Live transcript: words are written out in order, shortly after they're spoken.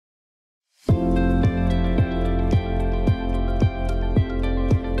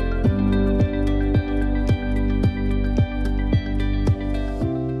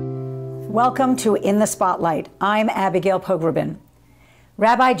Welcome to In the Spotlight. I'm Abigail Pogrebin.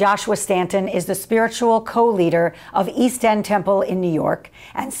 Rabbi Joshua Stanton is the spiritual co-leader of East End Temple in New York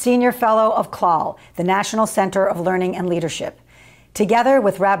and senior fellow of CLAL, the National Center of Learning and Leadership. Together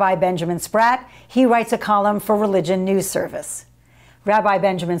with Rabbi Benjamin Spratt, he writes a column for Religion News Service. Rabbi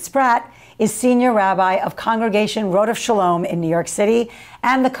Benjamin Spratt is senior rabbi of Congregation Road of Shalom in New York City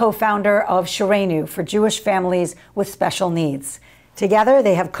and the co-founder of Shirenu for Jewish families with special needs. Together,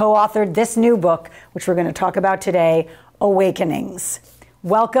 they have co-authored this new book, which we're going to talk about today, Awakenings.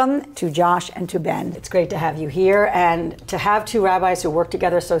 Welcome to Josh and to Ben. It's great to have you here, and to have two rabbis who work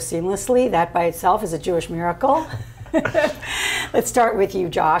together so seamlessly, that by itself is a Jewish miracle. Let's start with you,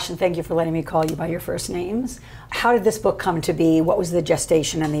 Josh, and thank you for letting me call you by your first names. How did this book come to be? What was the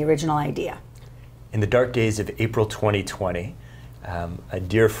gestation and the original idea? In the dark days of April 2020, a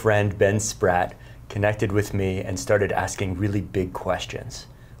dear friend, Ben Spratt, connected with me and started asking really big questions.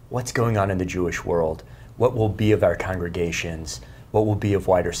 What's going on in the Jewish world? What will be of our congregations? What will be of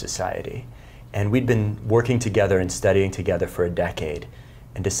wider society? And we'd been working together and studying together for a decade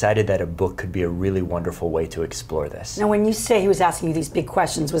and decided that a book could be a really wonderful way to explore this. Now, when you say he was asking you these big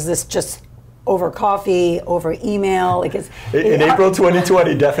questions, was this just over coffee, over email? In April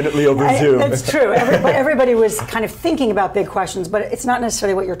 2020, definitely over Zoom. That's true. Everybody was kind of thinking about big questions, but it's not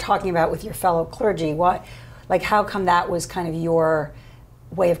necessarily what you're talking about with your fellow clergy. How come that was kind of your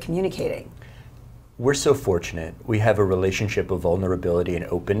way of communicating? We're so fortunate. We have a relationship of vulnerability and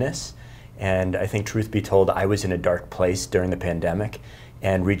openness. And I think, truth be told, I was in a dark place during the pandemic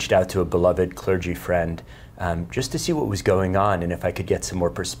and reached out to a beloved clergy friend just to see what was going on and if I could get some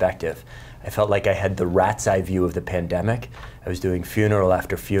more perspective. I felt like I had the rat's eye view of the pandemic. I was doing funeral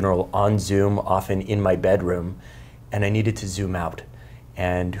after funeral on Zoom, often in my bedroom, and I needed to zoom out.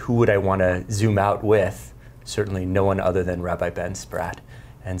 And who would I want to zoom out with? Certainly no one other than Rabbi Ben Spratt.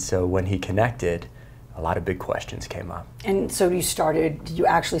 And so when he connected, a lot of big questions came up. And so did you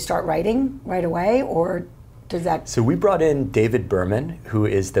actually start writing right away, or does that? So we brought in David Berman, who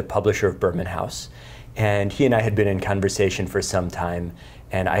is the publisher of Berman House, and he and I had been in conversation for some time,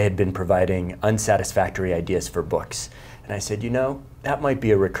 and I had been providing unsatisfactory ideas for books. And I said, that might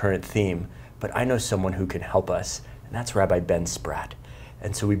be a recurrent theme, but I know someone who can help us, and that's Rabbi Ben Spratt.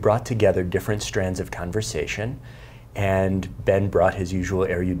 And so we brought together different strands of conversation, and Ben brought his usual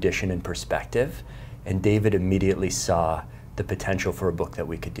erudition and perspective, and David immediately saw the potential for a book that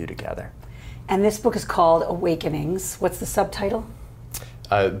we could do together. And this book is called Awakenings. What's the subtitle?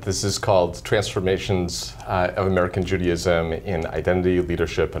 This is called Transformations of American Judaism in Identity,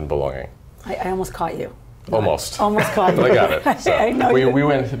 Leadership, and Belonging. I almost caught you. Almost. Almost caught you. But I got it. So I know we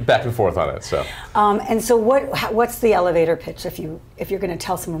went back and forth on it. So. And so what's the elevator pitch if you're going to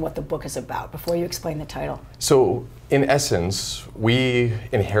tell someone what the book is about before you explain the title? So in essence, we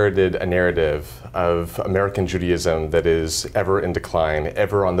inherited a narrative of American Judaism that is ever in decline,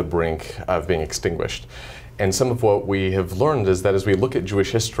 ever on the brink of being extinguished. And some of what we have learned is that as we look at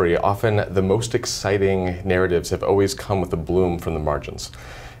Jewish history, often the most exciting narratives have always come with a bloom from the margins.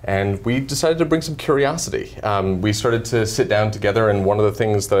 And we decided to bring some curiosity. We started to sit down together, and one of the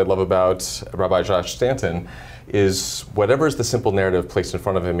things that I love about Rabbi Josh Stanton is whatever is the simple narrative placed in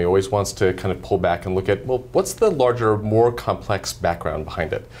front of him, he always wants to kind of pull back and look at, well, what's the larger, more complex background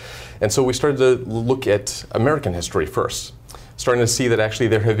behind it? And so we started to look at American history first, starting to see that actually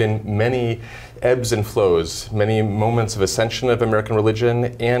there have been many ebbs and flows, many moments of ascension of American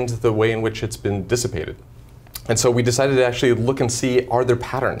religion and the way in which it's been dissipated. And so we decided to actually look and see, are there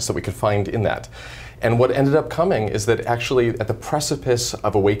patterns that we could find in that? And what ended up coming is that actually at the precipice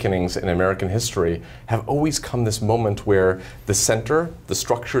of awakenings in American history have always come this moment where the center, the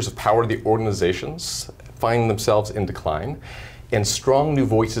structures of power, the organizations find themselves in decline, and strong new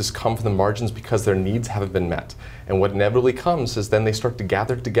voices come from the margins because their needs haven't been met. And what inevitably comes is then they start to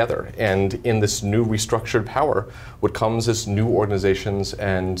gather together. And in this new restructured power, what comes is new organizations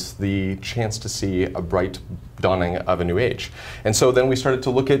and the chance to see a bright dawning of a new age. And so then we started to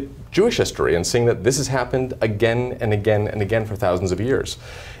look at Jewish history and seeing that this has happened again and again and again for thousands of years.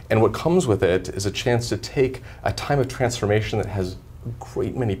 And what comes with it is a chance to take a time of transformation that has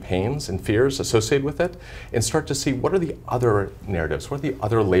great many pains and fears associated with it, and start to see what are the other narratives, what are the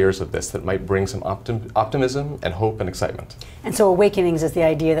other layers of this that might bring some optimism and hope and excitement. And so Awakenings is the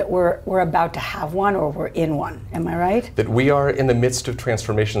idea that we're about to have one, or we're in one. Am I right? That we are in the midst of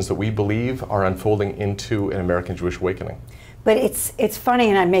transformations that we believe are unfolding into an American Jewish awakening. But it's funny,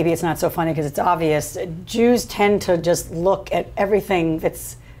 and maybe it's not so funny because it's obvious. Jews tend to just look at everything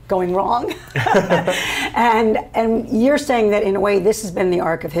that's going wrong. and you're saying that in a way this has been the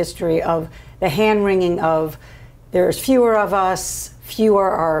arc of history of the hand-wringing of there's fewer of us, fewer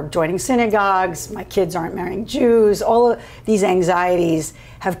are joining synagogues, my kids aren't marrying Jews. All of these anxieties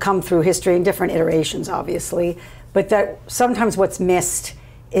have come through history in different iterations, obviously, but that sometimes what's missed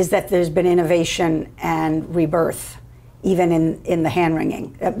is that there's been innovation and rebirth, even in the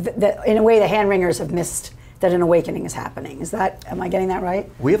hand-wringing. In a way, the hand-wringers have missed that an awakening is happening. Am I getting that right?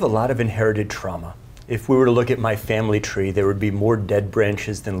 We have a lot of inherited trauma. If we were to look at my family tree, there would be more dead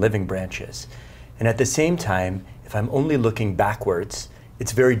branches than living branches. And at the same time, if I'm only looking backwards,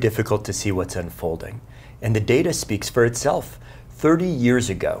 it's very difficult to see what's unfolding. And the data speaks for itself. 30 years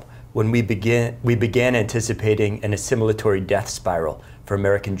ago, when we began anticipating an assimilatory death spiral for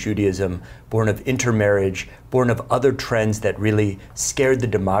American Judaism, born of intermarriage, born of other trends that really scared the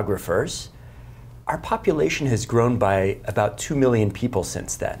demographers, our population has grown by about 2 million people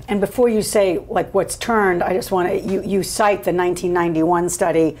since then. And before you say like what's turned, I just want to, you cite the 1991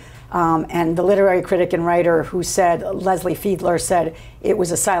 study and the literary critic and writer who said, Leslie Fiedler said it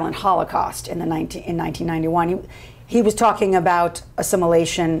was a silent Holocaust in 1991. He was talking about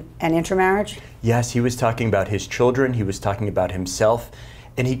assimilation and intermarriage? Yes, he was talking about his children, he was talking about himself,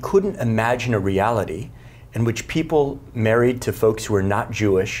 and he couldn't imagine a reality in which people married to folks who are not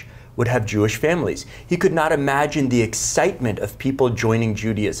Jewish would have Jewish families. He could not imagine the excitement of people joining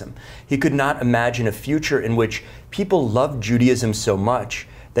Judaism. He could not imagine a future in which people loved Judaism so much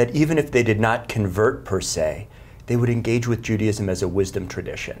that even if they did not convert per se, they would engage with Judaism as a wisdom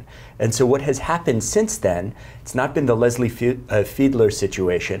tradition. And so what has happened since then, it's not been the Leslie Fiedler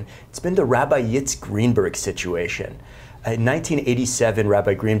situation, it's been the Rabbi Yitz Greenberg situation. In 1987,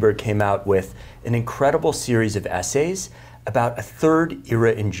 Rabbi Greenberg came out with an incredible series of essays about a third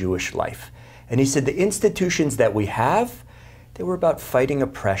era in Jewish life. And he said the institutions that we have, they were about fighting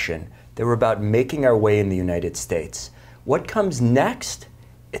oppression. They were about making our way in the United States. What comes next?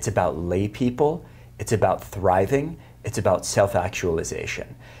 It's about lay people. It's about thriving. It's about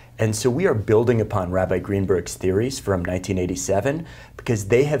self-actualization. And so we are building upon Rabbi Greenberg's theories from 1987 because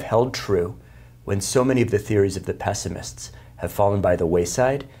they have held true when so many of the theories of the pessimists have fallen by the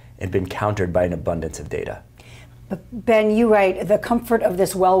wayside and been countered by an abundance of data. But Ben, you write, the comfort of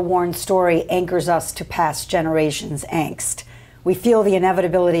this well-worn story anchors us to past generations' angst. We feel the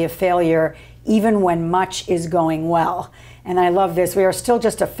inevitability of failure even when much is going well. And I love this. We are still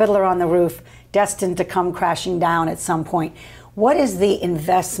just a fiddler on the roof, destined to come crashing down at some point. What is the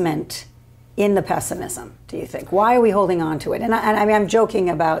investment in the pessimism, do you think? Why are we holding on to it? And I mean, I'm joking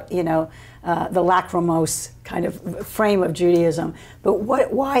about, the lachrymose kind of frame of Judaism, but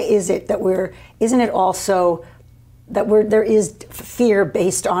why is it that isn't it also that there is fear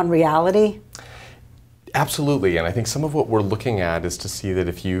based on reality? Absolutely, and I think some of what we're looking at is to see that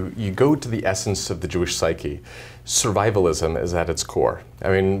if you go to the essence of the Jewish psyche, survivalism is at its core.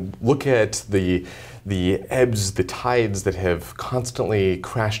 I mean, look at the ebbs, the tides that have constantly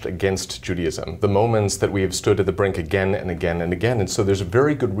crashed against Judaism, the moments that we have stood at the brink again and again and again, and so there's a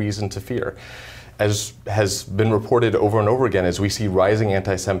very good reason to fear. As has been reported over and over again as we see rising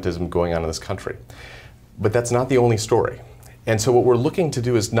anti-Semitism going on in this country. But that's not the only story. And so what we're looking to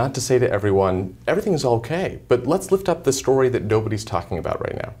do is not to say to everyone, everything's okay, but let's lift up the story that nobody's talking about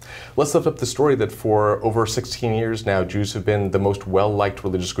right now. Let's lift up the story that for over 16 years now, Jews have been the most well-liked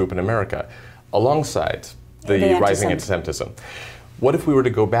religious group in America, alongside the rising anti-Semitism. What if we were to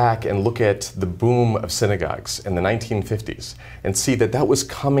go back and look at the boom of synagogues in the 1950s and see that that was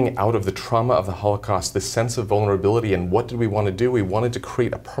coming out of the trauma of the Holocaust, this sense of vulnerability, and what did we want to do? We wanted to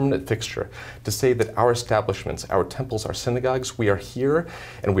create a permanent fixture to say that our establishments, our temples, our synagogues, we are here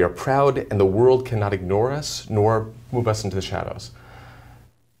and we are proud and the world cannot ignore us nor move us into the shadows.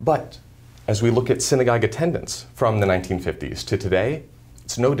 But as we look at synagogue attendance from the 1950s to today,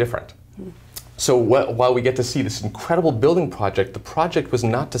 it's no different. So while we get to see this incredible building project, the project was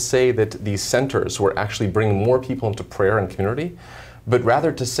not to say that these centers were actually bringing more people into prayer and community, but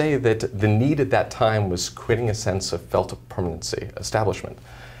rather to say that the need at that time was creating a sense of felt permanency, establishment.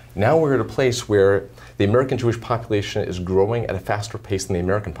 Now we're at a place where the American Jewish population is growing at a faster pace than the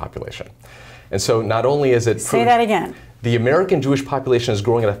American population. And so not only is it... Say that again. The American Jewish population is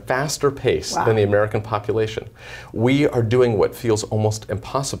growing at a faster pace than the American population. We are doing what feels almost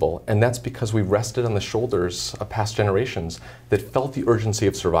impossible, and that's because we rested on the shoulders of past generations that felt the urgency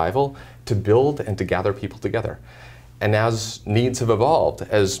of survival to build and to gather people together. And as needs have evolved,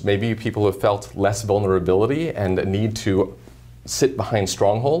 as maybe people have felt less vulnerability and a need to sit behind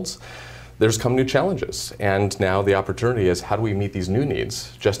strongholds, there's come new challenges. And now the opportunity is, how do we meet these new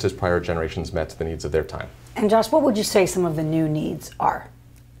needs, just as prior generations met the needs of their time? And Josh, what would you say some of the new needs are?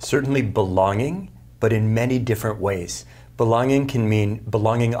 Certainly belonging, but in many different ways. Belonging can mean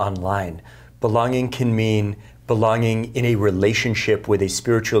belonging online. Belonging can mean belonging in a relationship with a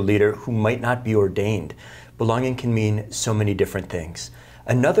spiritual leader who might not be ordained. Belonging can mean so many different things.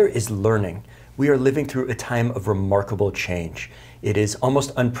 Another is learning. We are living through a time of remarkable change. It is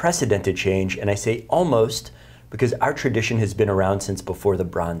almost unprecedented change, and I say almost because our tradition has been around since before the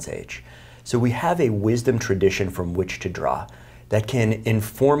Bronze Age. So we have a wisdom tradition from which to draw that can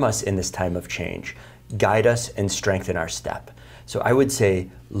inform us in this time of change, guide us, and strengthen our step. So I would say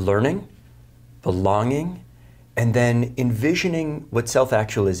learning, belonging, and then envisioning what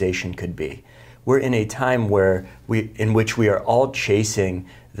self-actualization could be. We're in a time in which we are all chasing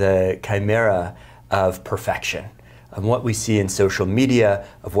the chimera of perfection, of what we see in social media,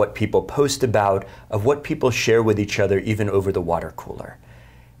 of what people post about, of what people share with each other, even over the water cooler.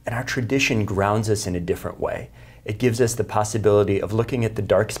 And our tradition grounds us in a different way. It gives us the possibility of looking at the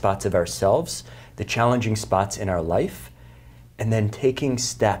dark spots of ourselves, the challenging spots in our life, and then taking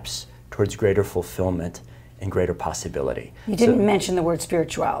steps towards greater fulfillment and greater possibility. You didn't mention the word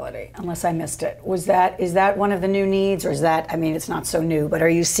spirituality, unless I missed it. Is that one of the new needs, or is that, I mean, it's not so new, but are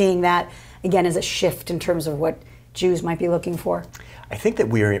you seeing that, again, as a shift in terms of what Jews might be looking for? I think that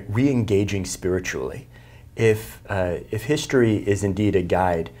we are re-engaging spiritually. If history is indeed a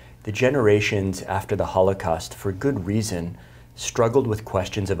guide, the generations after the Holocaust, for good reason, struggled with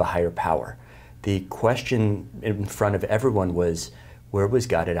questions of a higher power. The question in front of everyone was, where was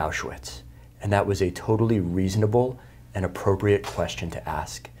God at Auschwitz? And that was a totally reasonable and appropriate question to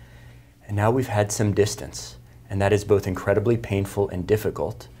ask. And now we've had some distance, and that is both incredibly painful and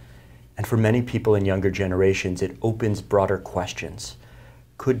difficult. And for many people in younger generations, it opens broader questions.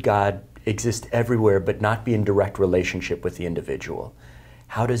 Could God exist everywhere but not be in direct relationship with the individual?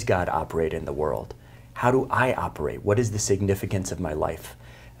 How does God operate in the world? How do I operate? What is the significance of my life?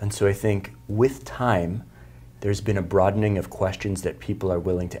 And so I think with time, there's been a broadening of questions that people are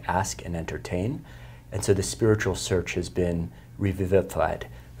willing to ask and entertain. And so the spiritual search has been revivified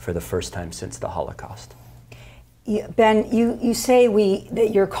for the first time since the Holocaust. Ben, you say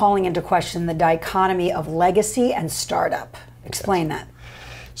that you're calling into question the dichotomy of legacy and startup. Explain that.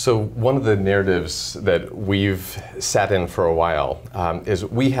 So one of the narratives that we've sat in for a while is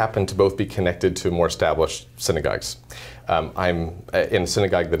we happen to both be connected to more established synagogues. I'm in a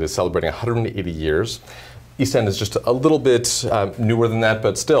synagogue that is celebrating 180 years. East End is just a little bit newer than that,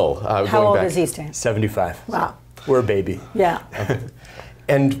 but still going back. How old is East End? 75. Wow. We're a baby. Yeah.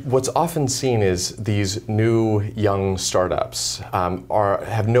 And what's often seen is these new young startups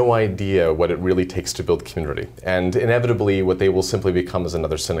have no idea what it really takes to build community. And inevitably, what they will simply become is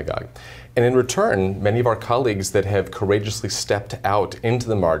another synagogue. And in return, many of our colleagues that have courageously stepped out into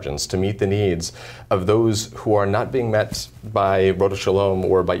the margins to meet the needs of those who are not being met by Rhoda Shalom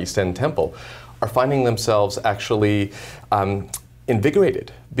or by East End Temple are finding themselves actually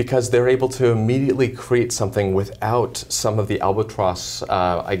invigorated because they're able to immediately create something without some of the albatross,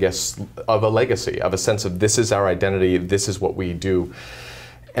 I guess, of a legacy, of a sense of this is our identity, this is what we do.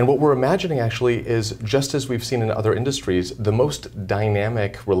 And what we're imagining actually is, just as we've seen in other industries, the most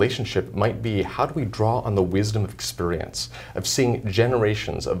dynamic relationship might be how do we draw on the wisdom of experience, of seeing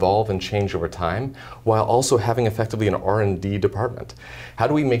generations evolve and change over time, while also having effectively an R&D department. How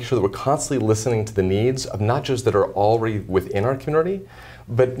do we make sure that we're constantly listening to the needs of not just that are already within our community,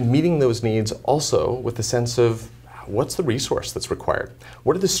 but meeting those needs also with the sense of what's the resource that's required?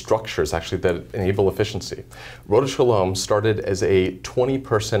 What are the structures actually that enable efficiency? Rhoda Shalom started as a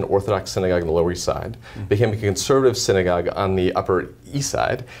 20-person Orthodox synagogue on the Lower East Side, became a conservative synagogue on the Upper East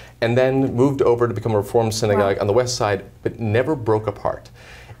Side, and then moved over to become a Reformed synagogue on the West Side, but never broke apart.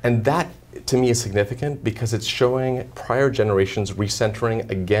 And that, to me, is significant because it's showing prior generations recentering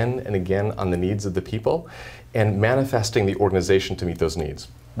again and again on the needs of the people and manifesting the organization to meet those needs.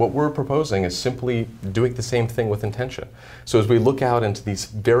 What we're proposing is simply doing the same thing with intention. So as we look out into these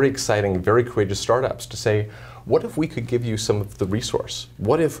very exciting, very courageous startups to say, what if we could give you some of the resource?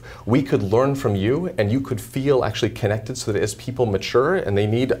 What if we could learn from you and you could feel actually connected so that as people mature and they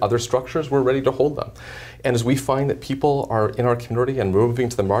need other structures, we're ready to hold them. And as we find that people are in our community and moving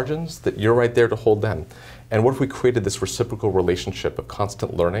to the margins, that you're right there to hold them. And what if we created this reciprocal relationship of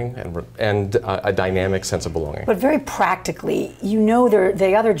constant learning and a dynamic sense of belonging? But very practically, you know,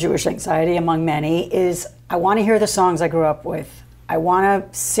 the other Jewish anxiety among many is, I want to hear the songs I grew up with. I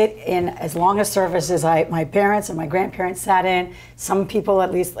want to sit in as long a service as my parents and my grandparents sat in. Some people,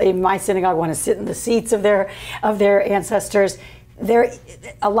 at least in my synagogue, want to sit in the seats of their ancestors.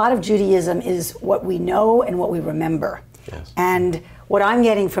 A lot of Judaism is what we know and what we remember. Yes. And what I'm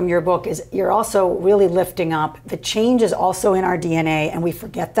getting from your book is you're also really lifting up the change is also in our DNA, and we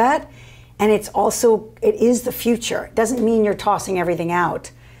forget that. And it is the future. It doesn't mean you're tossing everything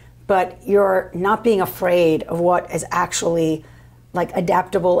out, but you're not being afraid of what is actually like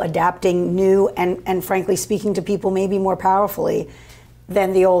adaptable, adapting new, and frankly speaking to people maybe more powerfully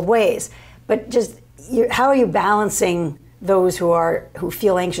than the old ways. But just how are you balancing those who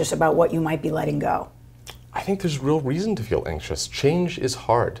feel anxious about what you might be letting go? I think there's real reason to feel anxious. Change is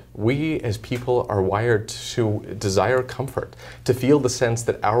hard. We as people are wired to desire comfort, to feel the sense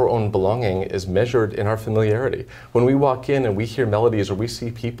that our own belonging is measured in our familiarity. When we walk in and we hear melodies or we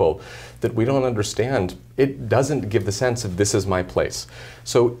see people that we don't understand, it doesn't give the sense of this is my place.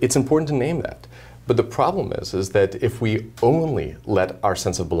 So it's important to name that. But the problem is that if we only let our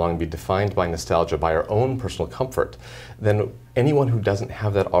sense of belonging be defined by nostalgia, by our own personal comfort, then anyone who doesn't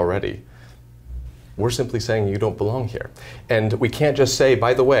have that already, we're simply saying you don't belong here. And we can't just say,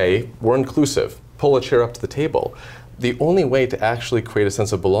 by the way, we're inclusive, pull a chair up to the table. The only way to actually create a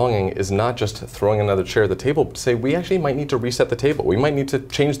sense of belonging is not just throwing another chair at the table, but say we actually might need to reset the table. We might need to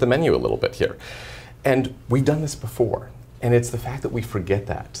change the menu a little bit here. And we've done this before. And it's the fact that we forget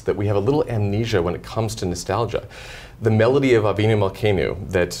that we have a little amnesia when it comes to nostalgia. The melody of Avinu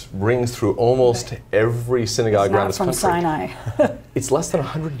Malkeinu that rings through almost every synagogue around this country. It's not from Sinai. It's less than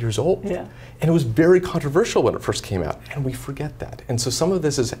 100 years old. Yeah. And it was very controversial when it first came out, and we forget that. And so some of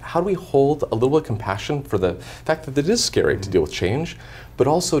this is how do we hold a little bit of compassion for the fact that it is scary to deal with change, but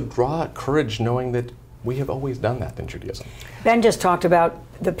also draw courage knowing that we have always done that in Judaism. Ben just talked about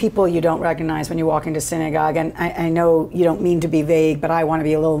the people you don't recognize when you walk into synagogue, and I know you don't mean to be vague, but I want to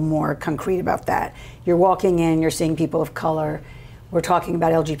be a little more concrete about that. You're walking in, you're seeing people of color. We're talking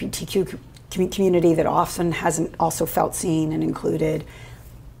about LGBTQ community that often hasn't also felt seen and included,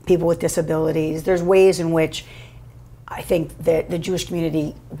 people with disabilities. There's ways in which I think that the Jewish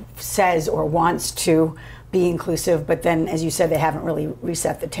community says or wants to be inclusive, but then, as you said, they haven't really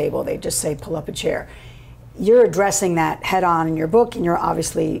reset the table. They just say, pull up a chair. You're addressing that head on in your book, and you're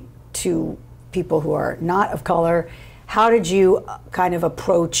obviously to people who are not of color. How did you kind of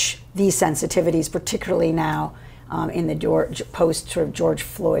approach these sensitivities, particularly now in the post sort of George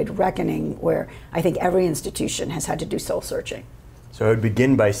Floyd reckoning, where I think every institution has had to do soul searching? So I would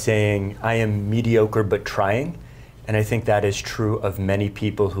begin by saying I am mediocre but trying, and I think that is true of many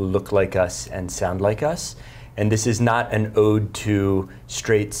people who look like us and sound like us. And this is not an ode to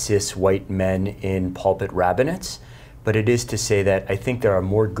straight cis white men in pulpit rabbinates, but it is to say that I think there are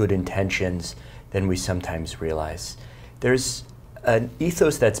more good intentions than we sometimes realize. There's an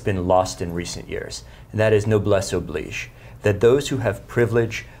ethos that's been lost in recent years, and that is noblesse oblige, that those who have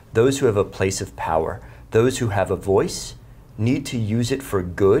privilege, those who have a place of power, those who have a voice, need to use it for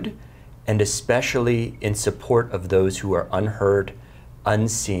good, and especially in support of those who are unheard,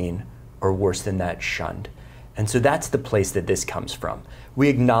 unseen, or worse than that, shunned. And so that's the place that this comes from. We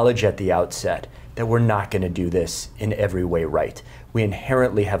acknowledge at the outset that we're not going to do this in every way right. We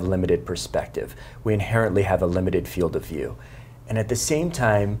inherently have limited perspective. We inherently have a limited field of view. And at the same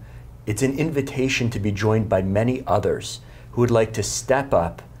time, it's an invitation to be joined by many others who would like to step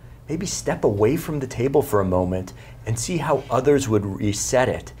up, maybe step away from the table for a moment and see how others would reset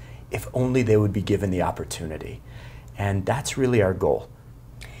it if only they would be given the opportunity. And that's really our goal.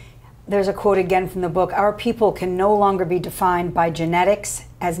 There's a quote again from the book: our people can no longer be defined by genetics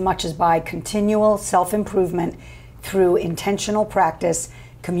as much as by continual self-improvement through intentional practice,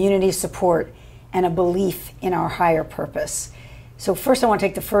 community support, and a belief in our higher purpose. So first I want to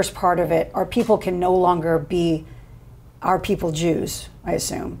take the first part of it. Our people can no longer be, our people Jews, I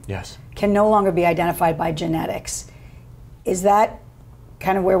assume. Yes. Can no longer be identified by genetics. Is that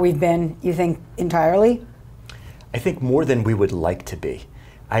kind of where we've been, you think, entirely? I think more than we would like to be.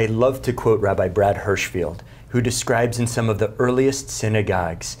 I love to quote Rabbi Brad Hirschfield, who describes in some of the earliest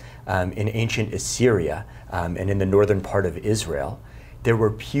synagogues in ancient Assyria and in the northern part of Israel, there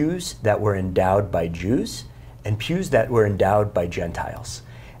were pews that were endowed by Jews and pews that were endowed by Gentiles.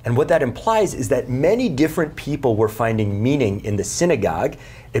 And what that implies is that many different people were finding meaning in the synagogue.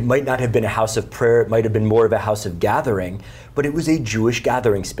 It might not have been a house of prayer, it might have been more of a house of gathering, but it was a Jewish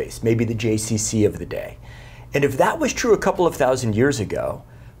gathering space, maybe the JCC of the day. And if that was true a couple of thousand years ago,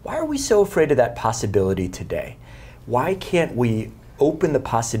 why are we so afraid of that possibility today? Why can't we open the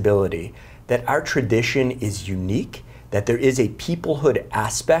possibility that our tradition is unique, that there is a peoplehood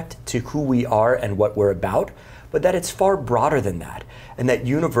aspect to who we are and what we're about, but that it's far broader than that, and that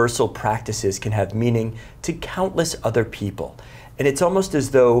universal practices can have meaning to countless other people. And it's almost as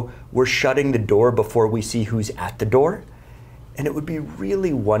though we're shutting the door before we see who's at the door. And it would be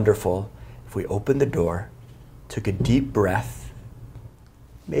really wonderful if we opened the door, took a deep breath,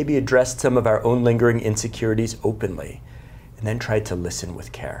 maybe addressed some of our own lingering insecurities openly, and then tried to listen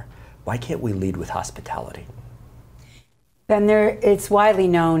with care. Why can't we lead with hospitality? Ben, it's widely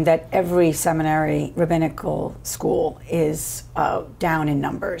known that every seminary rabbinical school is down in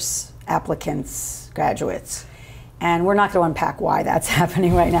numbers, applicants, graduates. And we're not going to unpack why that's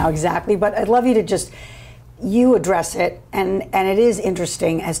happening right now exactly, but I'd love you to just, you address it, and it is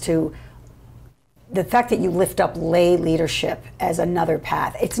interesting as to the fact that you lift up lay leadership as another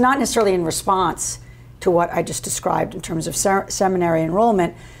path. It's not necessarily in response to what I just described in terms of seminary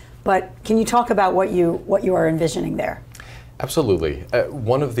enrollment, but can you talk about what you are envisioning there? Absolutely.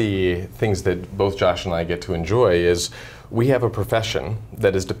 One of the things that both Josh and I get to enjoy is we have a profession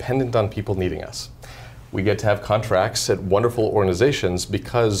that is dependent on people needing us. We get to have contracts at wonderful organizations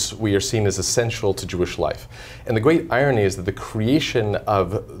because we are seen as essential to Jewish life. And the great irony is that the creation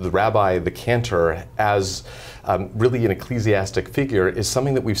of the rabbi, the cantor, as really an ecclesiastic figure is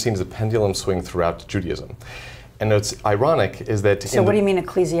something that we've seen as a pendulum swing throughout Judaism. And what's ironic is that... So what do you mean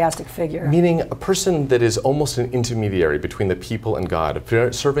ecclesiastic figure? Meaning a person that is almost an intermediary between the people and God,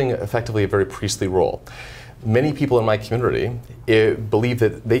 serving effectively a very priestly role. Many people in my community believe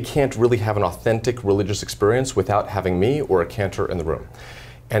that they can't really have an authentic religious experience without having me or a cantor in the room.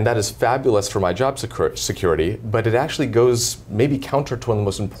 And that is fabulous for my job security, but it actually goes maybe counter to one of the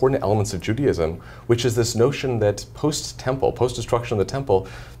most important elements of Judaism, which is this notion that post-temple, post-destruction of the temple,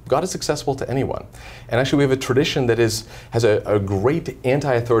 God is accessible to anyone. And actually we have a tradition that has a great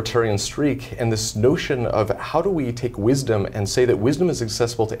anti-authoritarian streak, and this notion of how do we take wisdom and say that wisdom is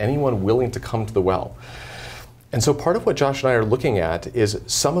accessible to anyone willing to come to the well. And so part of what Josh and I are looking at is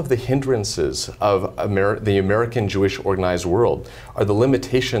some of the hindrances of the American Jewish organized world are the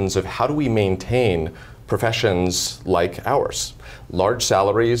limitations of how do we maintain professions like ours. Large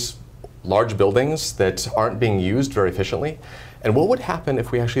salaries, large buildings that aren't being used very efficiently. And what would happen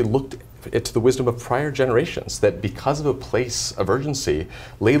if we actually looked to the wisdom of prior generations, that because of a place of urgency,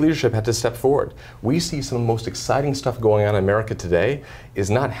 lay leadership had to step forward. We see some of the most exciting stuff going on in America today is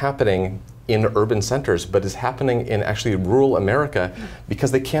not happening in urban centers, but is happening in actually rural America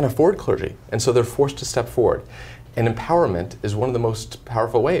because they can't afford clergy. And so they're forced to step forward. And empowerment is one of the most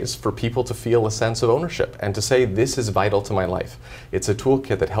powerful ways for people to feel a sense of ownership and to say, this is vital to my life. It's a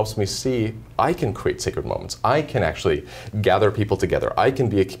toolkit that helps me see I can create sacred moments. I can actually gather people together. I can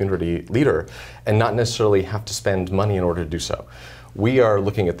be a community leader and not necessarily have to spend money in order to do so. We are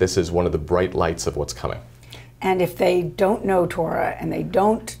looking at this as one of the bright lights of what's coming. And if they don't know Torah, and they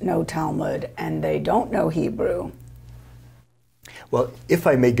don't know Talmud, and they don't know Hebrew? Well, if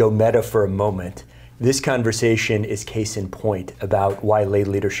I may go meta for a moment, this conversation is case in point about why lay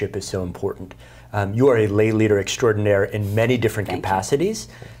leadership is so important. You are a lay leader extraordinaire in many different capacities,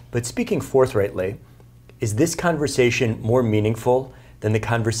 but speaking forthrightly, is this conversation more meaningful than the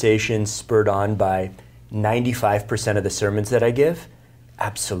conversation spurred on by 95% of the sermons that I give?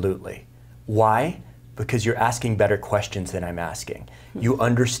 Absolutely. Why? Because you're asking better questions than I'm asking. You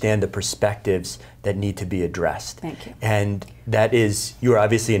understand the perspectives that need to be addressed. Thank you. And that is, you're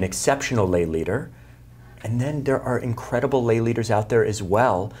obviously an exceptional lay leader. And then there are incredible lay leaders out there as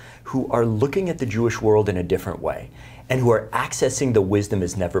well who are looking at the Jewish world in a different way and who are accessing the wisdom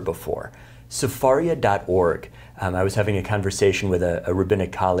as never before. Sefaria.org, I was having a conversation with a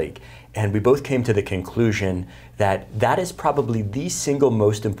rabbinic colleague, and we both came to the conclusion that that is probably the single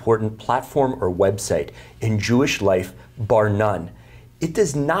most important platform or website in Jewish life, bar none. It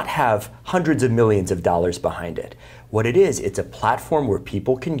does not have hundreds of millions of dollars behind it. What it is, it's a platform where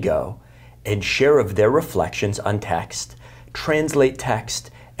people can go and share of their reflections on text, translate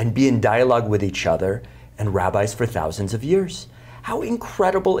text, and be in dialogue with each other and rabbis for thousands of years. How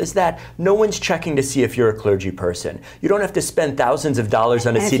incredible is that? No one's checking to see if you're a clergy person. You don't have to spend thousands of dollars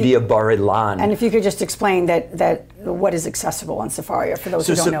on a CD of Bar Ilan. And if you could just explain that what is accessible on Sefaria for those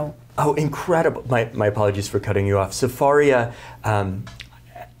who don't know. Oh, incredible. My apologies for cutting you off. Sefaria,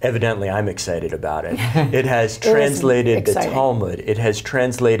 evidently I'm excited about it. It has translated the Talmud. It has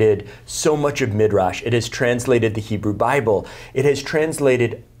translated so much of Midrash. It has translated the Hebrew Bible. It has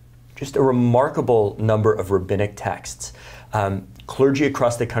translated just a remarkable number of rabbinic texts. Clergy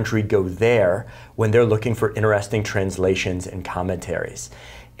across the country go there when they're looking for interesting translations and commentaries.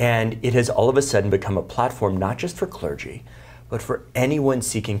 And it has all of a sudden become a platform not just for clergy, but for anyone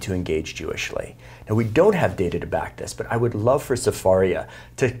seeking to engage Jewishly. Now, we don't have data to back this, but I would love for Sefaria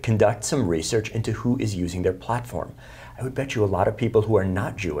to conduct some research into who is using their platform. I would bet you a lot of people who are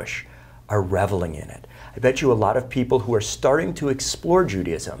not Jewish are reveling in it. I bet you a lot of people who are starting to explore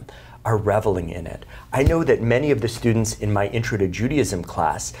Judaism are reveling in it. I know that many of the students in my Intro to Judaism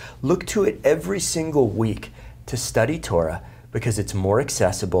class look to it every single week to study Torah because it's more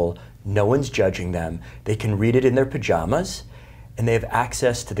accessible, no one's judging them, they can read it in their pajamas, and they have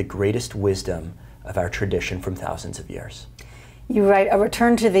access to the greatest wisdom of our tradition from thousands of years. You write, a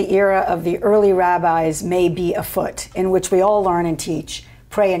return to the era of the early rabbis may be afoot, in which we all learn and teach,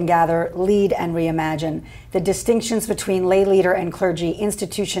 pray and gather, lead and reimagine. The distinctions between lay leader and clergy,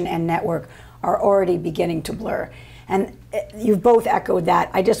 institution and network are already beginning to blur. And you've both echoed that.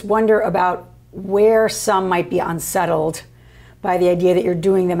 I just wonder about where some might be unsettled by the idea that you're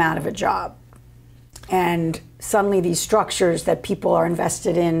doing them out of a job. And suddenly these structures that people are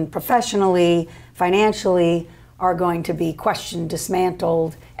invested in professionally, financially, are going to be questioned,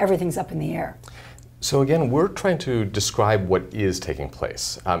 dismantled, everything's up in the air. So again, we're trying to describe what is taking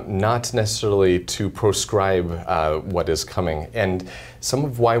place, not necessarily to proscribe what is coming. And some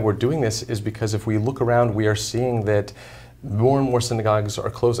of why we're doing this is because if we look around, we are seeing that more and more synagogues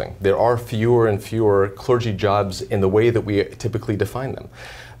are closing. There are fewer and fewer clergy jobs in the way that we typically define them.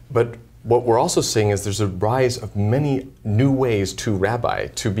 But what we're also seeing is there's a rise of many new ways to rabbi,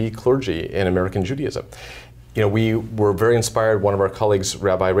 to be clergy in American Judaism. You know, we were very inspired. One of our colleagues,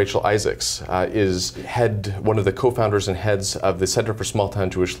 Rabbi Rachel Isaacs, is one of the co-founders and heads of the Center for Small-Town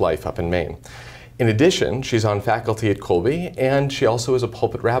Jewish Life up in Maine. In addition, she's on faculty at Colby, and she also is a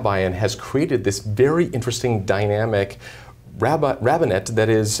pulpit rabbi and has created this very interesting dynamic rabbinate that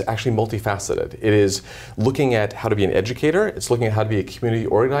is actually multifaceted. It is looking at how to be an educator, it's looking at how to be a community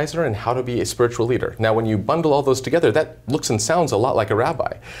organizer, and how to be a spiritual leader. Now, when you bundle all those together, that looks and sounds a lot like a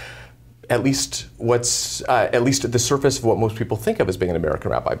rabbi. At least at the surface of what most people think of as being an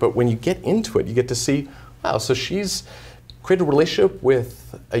American rabbi. But when you get into it, you get to see, wow, so she's created a relationship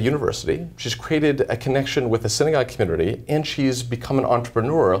with a university, she's created a connection with a synagogue community, and she's become an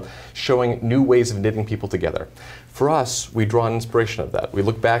entrepreneur, showing new ways of knitting people together. For us, we draw an inspiration of that. We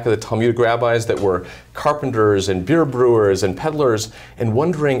look back at the Talmudic rabbis that were carpenters and beer brewers and peddlers, and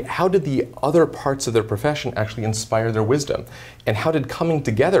wondering how did the other parts of their profession actually inspire their wisdom? And how did coming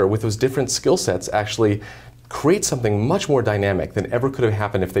together with those different skill sets actually create something much more dynamic than ever could have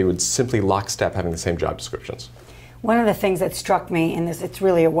happened if they would simply lockstep having the same job descriptions? One of the things that struck me in this, it's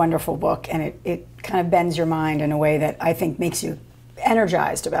really a wonderful book, and it kind of bends your mind in a way that I think makes you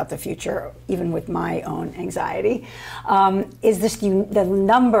energized about the future, even with my own anxiety, is the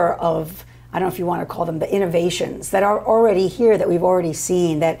number of, I don't know if you want to call them the innovations that are already here, that we've already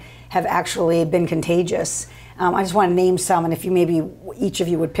seen, that have actually been contagious. I just want to name some, and if you maybe each of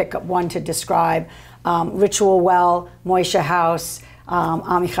you would pick up one to describe. Ritual Well, Moishe House,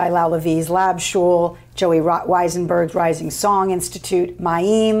 Amichai Lau-Levi's Lab Shul, Joey Weisenberg's Rising Song Institute,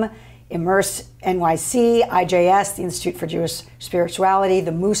 Ma'im, Immerse NYC, IJS, the Institute for Jewish Spirituality,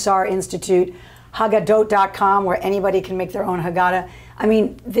 the Musar Institute, Haggadot.com, where anybody can make their own Haggadah. I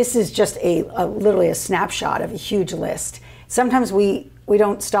mean, this is just literally a snapshot of a huge list. Sometimes we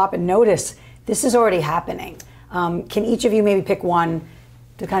don't stop and notice this is already happening. Can each of you maybe pick one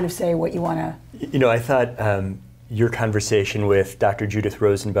to kind of say what you want to? You know, I thought your conversation with Dr. Judith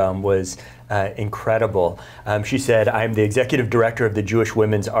Rosenbaum was incredible. She said, I'm the executive director of the Jewish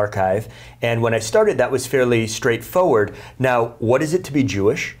Women's Archive, and when I started, that was fairly straightforward. Now, what is it to be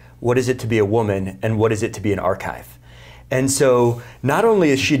Jewish? What is it to be a woman? And what is it to be an archive? And so not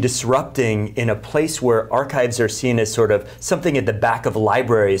only is she disrupting in a place where archives are seen as sort of something at the back of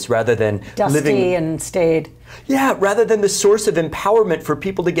libraries rather than dusty and staid. Yeah, rather than the source of empowerment for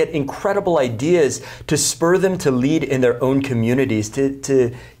people to get incredible ideas, to spur them to lead in their own communities,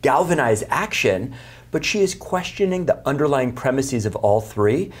 to galvanize action. But she is questioning the underlying premises of all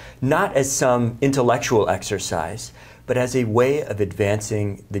three, not as some intellectual exercise, but as a way of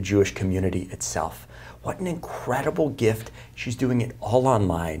advancing the Jewish community itself. What an incredible gift. She's doing it all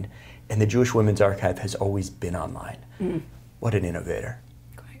online, and the Jewish Women's Archive has always been online. What an innovator.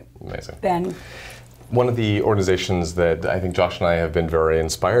 Great. Amazing. Ben? One of the organizations that I think Josh and I have been very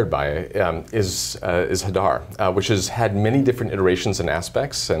inspired by is Hadar, which has had many different iterations and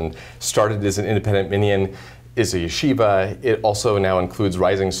aspects, and started as an independent minyan, is a yeshiva. It also now includes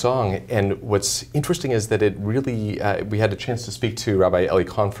Rising Song. And what's interesting is that it really, we had a chance to speak to Rabbi Eli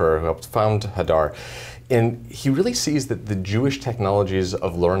Confer, who helped found Hadar. And he really sees that the Jewish technologies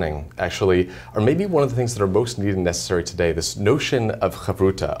of learning actually are maybe one of the things that are most needed and necessary today. This notion of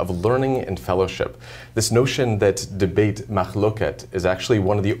chavruta, of learning and fellowship. This notion that debate, machloket, is actually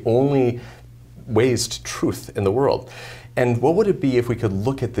one of the only ways to truth in the world. And what would it be if we could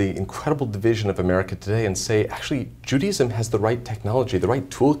look at the incredible division of America today and say, actually, Judaism has the right technology, the right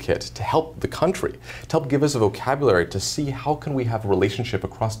toolkit to help the country, to help give us a vocabulary, to see how can we have a relationship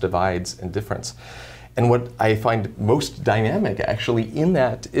across divides and difference. And what I find most dynamic, actually, in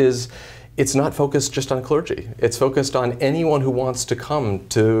that is it's not focused just on clergy. It's focused on anyone who wants to come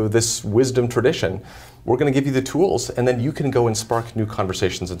to this wisdom tradition. We're going to give you the tools, and then you can go and spark new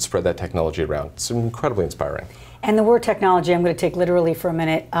conversations and spread that technology around. It's incredibly inspiring. And the word technology, I'm going to take literally for a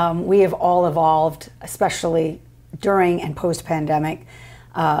minute. We have all evolved, especially during and post-pandemic,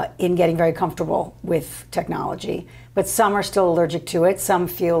 in getting very comfortable with technology. But some are still allergic to it. Some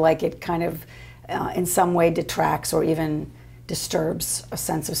feel like it kind of, in some way, detracts or even disturbs a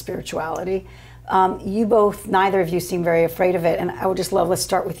sense of spirituality. You both, neither of you seem very afraid of it. And I would just love, let's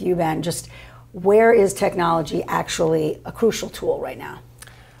start with you, Ben. Just where is technology actually a crucial tool right now?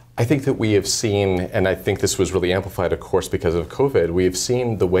 I think that we have seen, and I think this was really amplified, of course, because of COVID, we have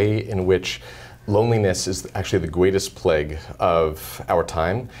seen the way in which loneliness is actually the greatest plague of our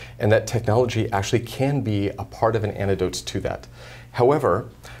time, and that technology actually can be a part of an antidote to that. However,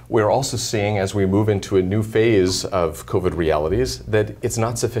 we're also seeing, as we move into a new phase of COVID realities, that it's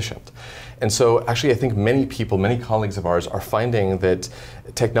not sufficient. And so actually I think many people, many colleagues of ours are finding that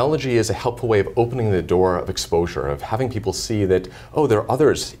technology is a helpful way of opening the door of exposure, of having people see that, oh, there are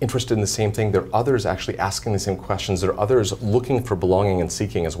others interested in the same thing, there are others actually asking the same questions, there are others looking for belonging and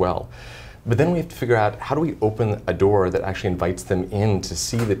seeking as well. But then we have to figure out, how do we open a door that actually invites them in to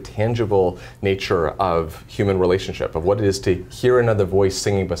see the tangible nature of human relationship, of what it is to hear another voice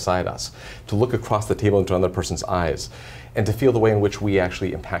singing beside us, to look across the table into another person's eyes, and to feel the way in which we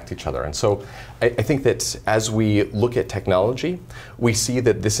actually impact each other. And so I think that as we look at technology, we see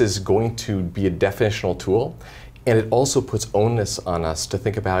that this is going to be a definitional tool. And it also puts onus on us to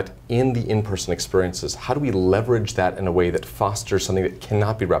think about, in the in-person experiences, how do we leverage that in a way that fosters something that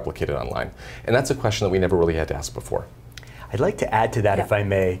cannot be replicated online? And that's a question that we never really had to ask before. I'd like to add to that, if I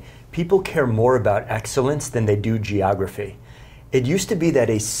may. People care more about excellence than they do geography. It used to be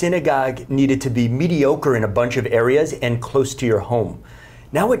that a synagogue needed to be mediocre in a bunch of areas and close to your home.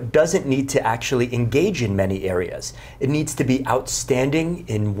 Now it doesn't need to actually engage in many areas. It needs to be outstanding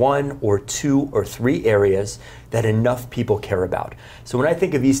in 1 or 2 or 3 areas that enough people care about. So when I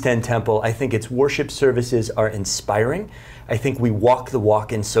think of East End Temple, I think its worship services are inspiring. I think we walk the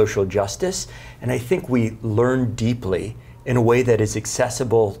walk in social justice, and I think we learn deeply in a way that is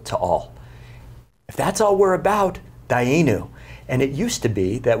accessible to all. If that's all we're about, dayenu. And it used to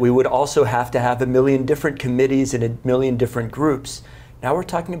be that we would also have to have a million different committees and a million different groups. Now we're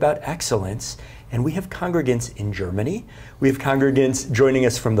talking about excellence, and we have congregants in Germany. We have congregants joining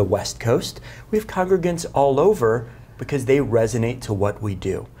us from the West Coast. We have congregants all over because they resonate to what we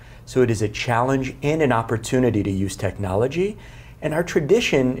do. So it is a challenge and an opportunity to use technology. And our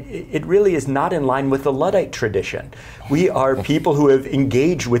tradition, it really is not in line with the Luddite tradition. We are people who have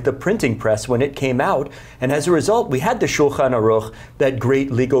engaged with the printing press when it came out, and as a result, we had the Shulchan Aruch, that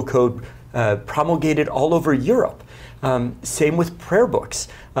great legal code promulgated all over Europe. Same with prayer books.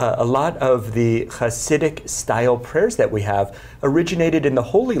 A lot of the Hasidic style prayers that we have originated in the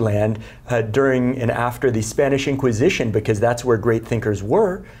Holy Land during and after the Spanish Inquisition, because that's where great thinkers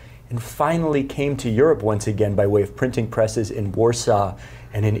were, and finally came to Europe once again by way of printing presses in Warsaw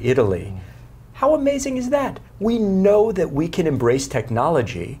and in Italy. How amazing is that? We know that we can embrace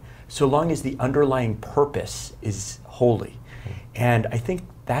technology so long as the underlying purpose is holy. And I think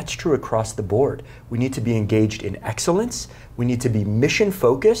that's true across the board. We need to be engaged in excellence, we need to be mission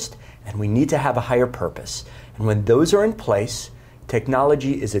focused, and we need to have a higher purpose. And when those are in place,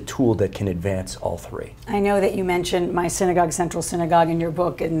 technology is a tool that can advance all three. I know that you mentioned My Synagogue, Central Synagogue in your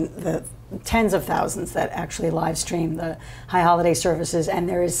book, and the tens of thousands that actually live stream the high holiday services, and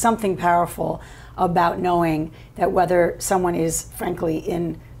there is something powerful about knowing that whether someone is, frankly,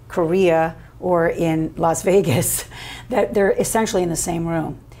 in Korea or in Las Vegas, that they're essentially in the same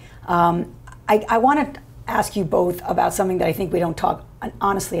room. I want to ask you both about something that I think we don't talk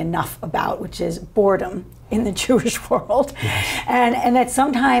honestly enough about, which is boredom in the Jewish world. Yes. And that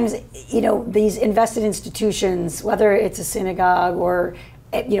sometimes, you know, these invested institutions, whether it's a synagogue or,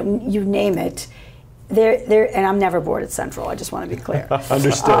 you know, you name it, and I'm never bored at Central, I just want to be clear.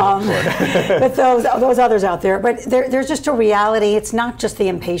 Understood. But those others out there, but there's just a reality. It's not just the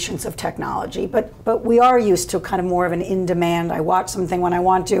impatience of technology, but we are used to kind of more of an in-demand. I watch something when I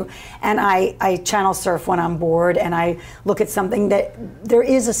want to, and I channel surf when I'm bored, and I look at something that there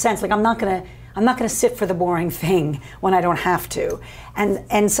is a sense, like I'm not gonna sit for the boring thing when I don't have to.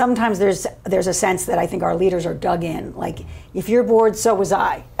 And sometimes there's a sense that I think our leaders are dug in. Like, if you're bored, so was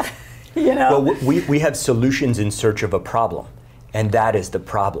I. You know? Well, we have solutions in search of a problem, and that is the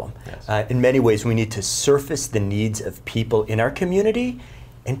problem. Yes. In many ways, we need to surface the needs of people in our community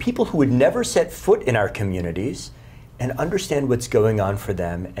and people who would never set foot in our communities, and understand what's going on for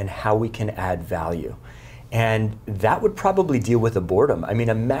them and how we can add value. And that would probably deal with the boredom. I mean,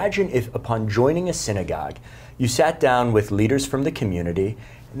 imagine if upon joining a synagogue, you sat down with leaders from the community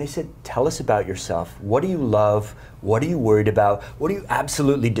and they said, tell us about yourself. What do you love? What are you worried about? What do you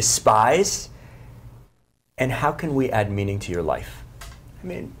absolutely despise? And how can we add meaning to your life? I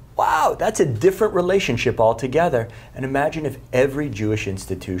mean, wow, that's a different relationship altogether. And imagine if every Jewish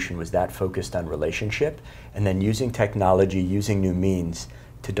institution was that focused on relationship and then using technology, using new means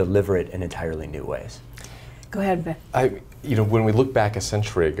to deliver it in entirely new ways. Go ahead, Ben. When we look back a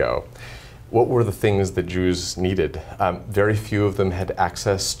century ago, what were the things that Jews needed? Very few of them had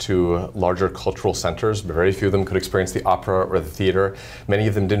access to larger cultural centers. Very few of them could experience the opera or the theater. Many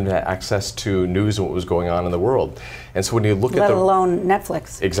of them didn't have access to news and what was going on in the world. And so when you look let alone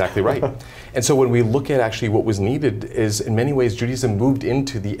Netflix. Exactly right. And so when we look at actually what was needed is, in many ways, Judaism moved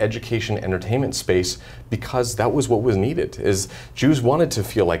into the education entertainment space because that was what was needed. Is Jews wanted to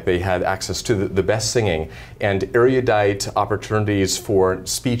feel like they had access to the best singing and erudite opportunities for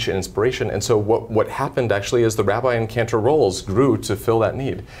speech and inspiration. And so what happened actually is the rabbi and cantor roles grew to fill that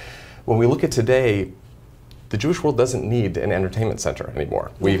need. When we look at today, the Jewish world doesn't need an entertainment center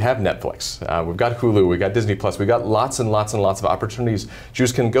anymore. We have Netflix, we've got Hulu, we've got Disney Plus, we've got lots and lots and lots of opportunities.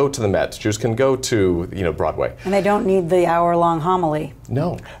 Jews can go to the Met, Jews can go to Broadway. And they don't need the hour-long homily.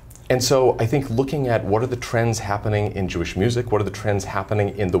 No. And so I think looking at what are the trends happening in Jewish music, what are the trends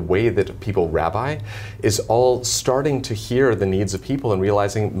happening in the way that people rabbi, is all starting to hear the needs of people and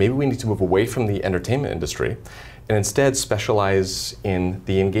realizing maybe we need to move away from the entertainment industry and instead specialize in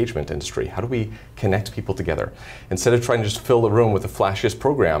the engagement industry. How do we connect people together? Instead of trying to just fill the room with the flashiest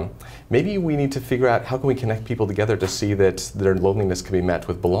program, maybe we need to figure out how can we connect people together to see that their loneliness can be met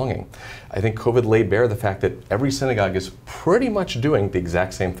with belonging. I think COVID laid bare the fact that every synagogue is pretty much doing the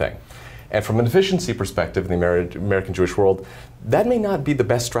exact same thing. And from an efficiency perspective in the American Jewish world, that may not be the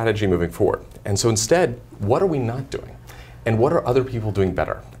best strategy moving forward. And so instead, what are we not doing? And what are other people doing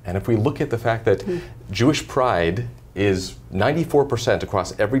better? And if we look at the fact that Jewish pride is 94%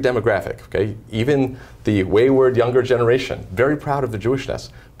 across every demographic, okay? Even the wayward younger generation, very proud of the Jewishness,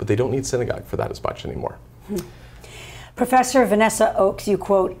 but they don't need synagogue for that as much anymore. Professor Vanessa Oakes, you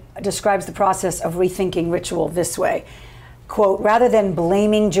quote, describes the process of rethinking ritual this way. Quote, rather than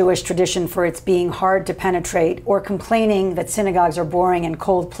blaming Jewish tradition for its being hard to penetrate or complaining that synagogues are boring and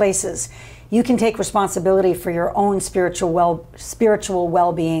cold places, you can take responsibility for your own spiritual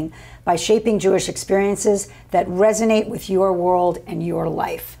well-being by shaping Jewish experiences that resonate with your world and your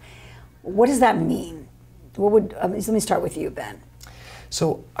life. What does that mean? Let me start with you, Ben.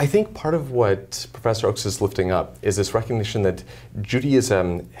 So I think part of what Professor Oakes is lifting up is this recognition that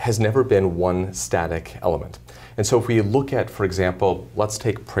Judaism has never been one static element. And so if we look at, for example, let's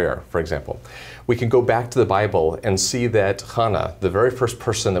take prayer, for example. We can go back to the Bible and see that Hannah, the very first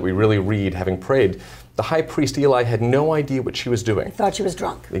person that we really read having prayed, the high priest Eli had no idea what she was doing. I thought she was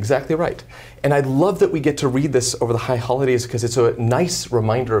drunk. Exactly right. And I love that we get to read this over the high holidays because it's a nice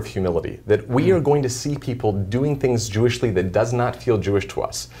reminder of humility, that we are going to see people doing things Jewishly that does not feel Jewish to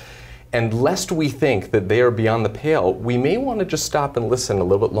us. And lest we think that they are beyond the pale, we may want to just stop and listen a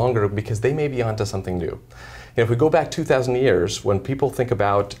little bit longer because they may be onto something new. If we go back 2,000 years, when people think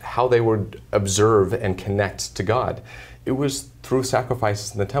about how they would observe and connect to God, it was through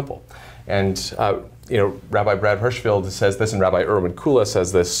sacrifices in the temple. And Rabbi Brad Hirschfeld says this, and Rabbi Erwin Kula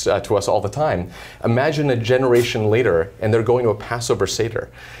says this to us all the time. Imagine a generation later, and they're going to a Passover Seder.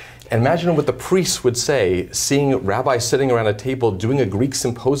 And imagine what the priests would say, seeing rabbis sitting around a table doing a Greek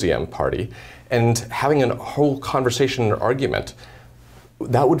symposium party and having a whole conversation or argument.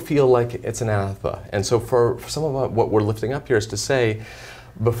 That would feel like it's an anathema. And so for some of what we're lifting up here is to say,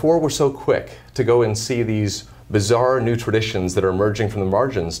 before we're so quick to go and see these bizarre new traditions that are emerging from the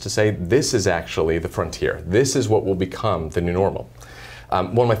margins, to say this is actually the frontier. This is what will become the new normal.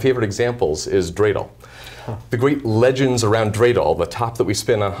 One of my favorite examples is dreidel. The great legends around dreidel, the top that we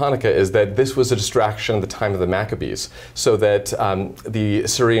spin on Hanukkah, is that this was a distraction at the time of the Maccabees, so that the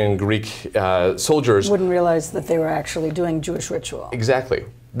Syrian Greek soldiers wouldn't realize that they were actually doing Jewish ritual. Exactly.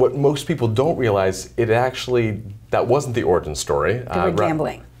 What most people don't realize, that wasn't the origin story. They were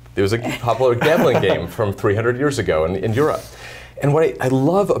gambling. It was a popular gambling game from 300 years ago in Europe. And what I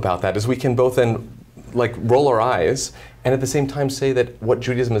love about that is we can both then roll our eyes and at the same time say that what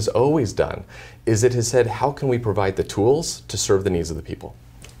Judaism has always done is it has said, how can we provide the tools to serve the needs of the people?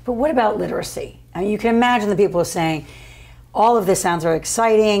 But what about literacy? I mean, you can imagine the people are saying, all of this sounds very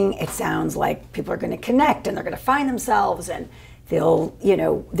exciting. It sounds like people are going to connect and they're going to find themselves and they'll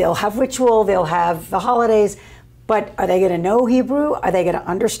have ritual, they'll have the holidays, but are they going to know Hebrew? Are they going to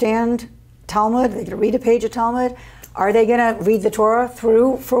understand Talmud? Are they going to read a page of Talmud? Are they going to read the Torah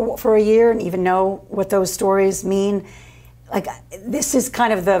through for a year and even know what those stories mean? Like, this is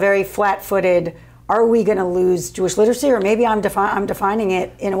kind of the very flat-footed, are we going to lose Jewish literacy? Or maybe I'm defining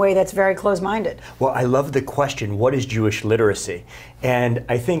it in a way that's very closed-minded. Well, I love the question, what is Jewish literacy? And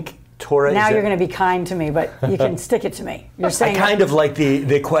I think Torah now you're going to be kind to me, but you can stick it to me. You're saying I kind of like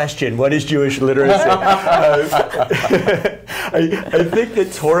the question, what is Jewish literacy? I think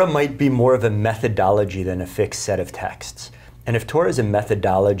that Torah might be more of a methodology than a fixed set of texts. And if Torah is a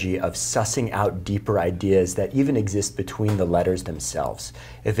methodology of sussing out deeper ideas that even exist between the letters themselves,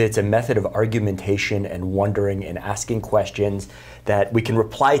 if it's a method of argumentation and wondering and asking questions that we can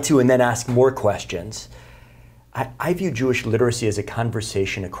reply to and then ask more questions, I view Jewish literacy as a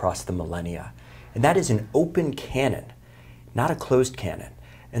conversation across the millennia. And that is an open canon, not a closed canon.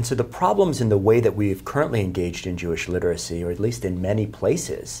 And so the problems in the way that we've currently engaged in Jewish literacy, or at least in many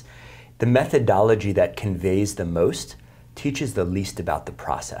places, the methodology that conveys the most teaches the least about the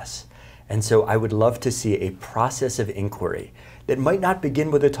process. And so I would love to see a process of inquiry that might not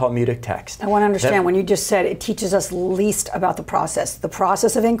begin with a Talmudic text. I want to understand, when you just said it teaches us least about the process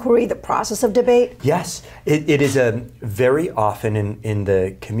of inquiry, the process of debate? Yes, it is a very often in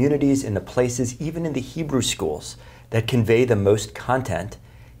the communities, in the places, even in the Hebrew schools that convey the most content,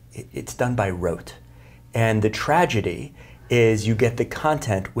 it's done by rote. And the tragedy is you get the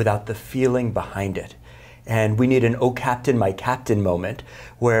content without the feeling behind it. And we need an "Oh Captain, my Captain" moment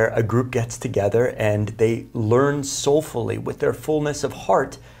where a group gets together and they learn soulfully with their fullness of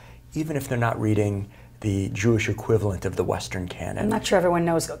heart, even if they're not reading the Jewish equivalent of the Western canon. I'm not sure everyone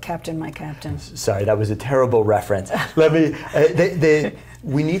knows "Oh Captain, my Captain." Sorry, that was a terrible reference.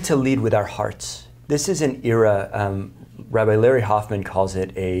 We need to lead with our hearts. This is an era, Rabbi Larry Hoffman calls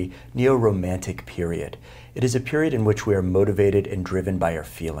it a neo-romantic period. It is a period in which we are motivated and driven by our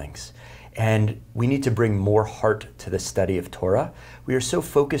feelings. And we need to bring more heart to the study of Torah. We are so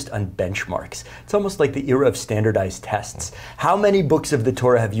focused on benchmarks. It's almost like the era of standardized tests. How many books of the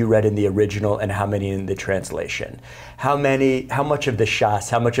Torah have you read in the original and how many in the translation? How much of the Shas,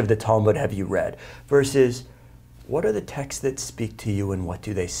 how much of the Talmud have you read? Versus, what are the texts that speak to you and what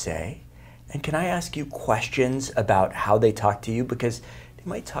do they say? And can I ask you questions about how they talk to you? Because they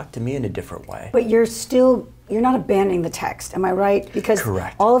might talk to me in a different way. But you're not abandoning the text, am I right? Because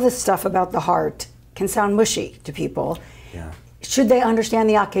correct. All of this stuff about the heart can sound mushy to people. Yeah. Should they understand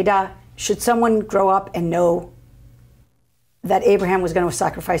the Akedah? Should someone grow up and know that Abraham was going to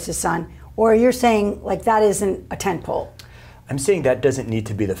sacrifice his son? Or you're saying, like, that isn't a tent pole? I'm saying that doesn't need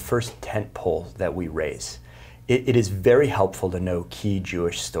to be the first tent pole that we raise. It is very helpful to know key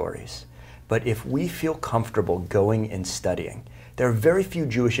Jewish stories. But if we feel comfortable going and studying, there are very few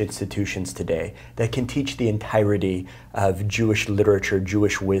Jewish institutions today that can teach the entirety of Jewish literature,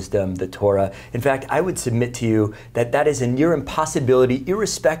 Jewish wisdom, the Torah. In fact, I would submit to you that that is a near impossibility,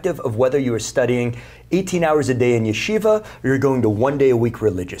 irrespective of whether you are studying 18 hours a day in yeshiva or you're going to 1 day a week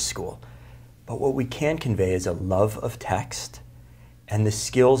religious school. But what we can convey is a love of text and the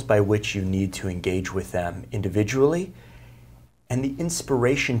skills by which you need to engage with them individually and the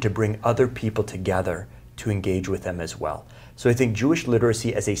inspiration to bring other people together to engage with them as well. So I think Jewish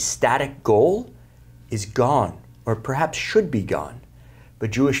literacy as a static goal is gone, or perhaps should be gone.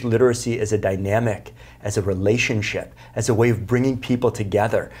 But Jewish literacy as a dynamic, as a relationship, as a way of bringing people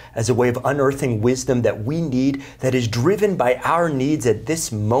together, as a way of unearthing wisdom that we need, that is driven by our needs at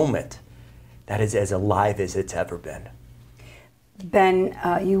this moment, that is as alive as it's ever been. Ben,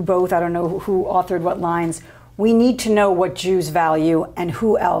 you both, I don't know who authored what lines, we need to know what Jews value and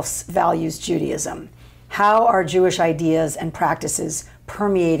who else values Judaism. How are Jewish ideas and practices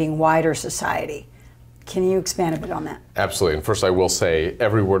permeating wider society? Can you expand a bit on that? Absolutely. And first I will say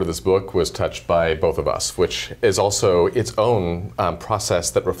every word of this book was touched by both of us, which is also its own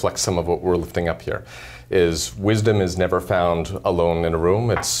process that reflects some of what we're lifting up here. Is wisdom is never found alone in a room.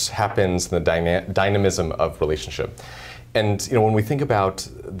 It happens in the dynamism of relationship. And when we think about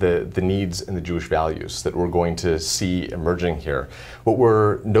the needs and the Jewish values that we're going to see emerging here, what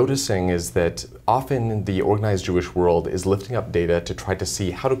we're noticing is that often the organized Jewish world is lifting up data to try to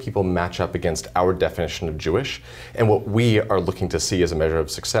see how do people match up against our definition of Jewish and what we are looking to see as a measure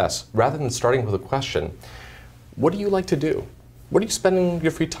of success, rather than starting with a question, what do you like to do? What are you spending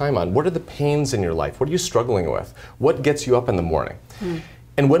your free time on? What are the pains in your life? What are you struggling with? What gets you up in the morning?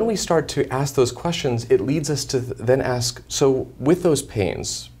 And when we start to ask those questions, it leads us to then ask, so with those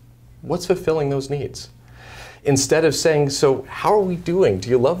pains, what's fulfilling those needs? Instead of saying, so how are we doing? Do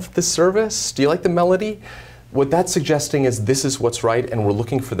you love the service? Do you like the melody? What that's suggesting is this is what's right, and we're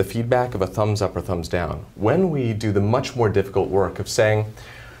looking for the feedback of a thumbs up or thumbs down. When we do the much more difficult work of saying,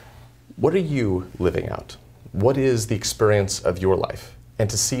 what are you living out? what is the experience of your life? And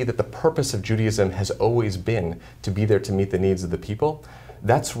to see that the purpose of Judaism has always been to be there to meet the needs of the people,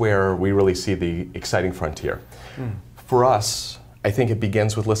 that's where we really see the exciting frontier. For us, I think it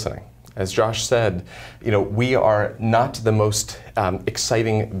begins with listening. As Josh said, we are not the most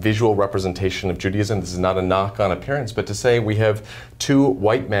exciting visual representation of Judaism. This is not a knock on appearance, but to say we have two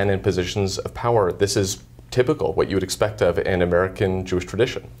white men in positions of power. This is typical, what you would expect of an American Jewish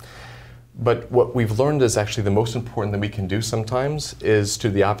tradition. But what we've learned is actually the most important that we can do sometimes is to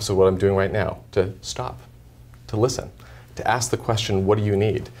the opposite of what I'm doing right now, to stop, to listen, to ask the question, what do you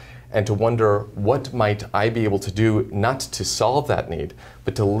need? And to wonder, what might I be able to do, not to solve that need,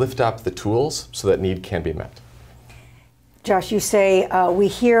 but to lift up the tools so that need can be met. Josh, you say we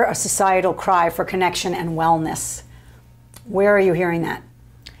hear a societal cry for connection and wellness. Where are you hearing that?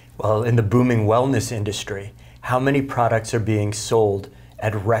 Well, in the booming wellness industry, how many products are being sold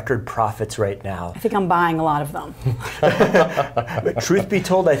at record profits right now? I think I'm buying a lot of them. But truth be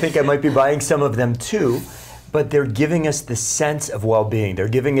told, I think I might be buying some of them too, but they're giving us the sense of well-being. They're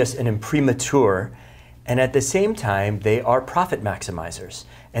giving us an imprimatur, and at the same time, they are profit maximizers,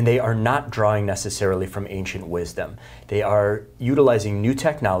 and they are not drawing necessarily from ancient wisdom. They are utilizing new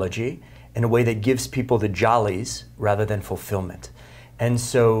technology in a way that gives people the jollies rather than fulfillment. And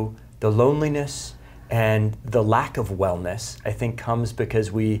so the loneliness and the lack of wellness, I think, comes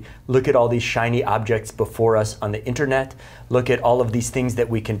because we look at all these shiny objects before us on the internet, look at all of these things that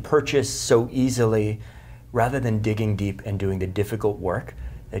we can purchase so easily, rather than digging deep and doing the difficult work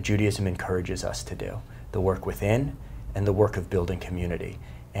that Judaism encourages us to do, the work within and the work of building community.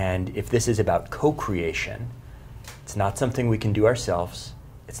 And if this is about co-creation, it's not something we can do ourselves,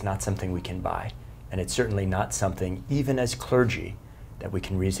 it's not something we can buy, and it's certainly not something, even as clergy, that we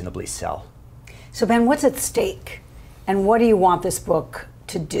can reasonably sell. So Ben, what's at stake? And what do you want this book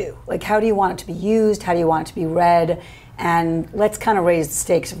to do? Like, how do you want it to be used? How do you want it to be read? And let's kind of raise the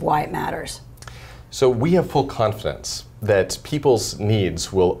stakes of why it matters. So we have full confidence that people's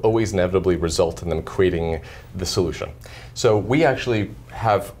needs will always inevitably result in them creating the solution. So we actually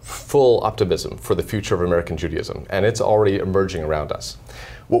have full optimism for the future of American Judaism, and it's already emerging around us.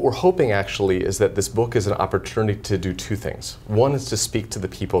 What we're hoping actually is that this book is an opportunity to do two things. One is to speak to the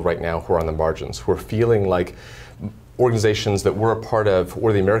people right now who are on the margins, who are feeling like organizations that we're a part of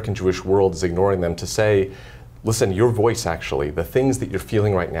or the American Jewish world is ignoring them, to say, listen, your voice actually, the things that you're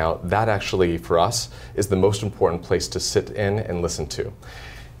feeling right now, that actually for us is the most important place to sit in and listen to.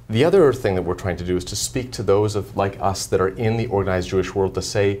 The other thing that we're trying to do is to speak to those like us that are in the organized Jewish world, to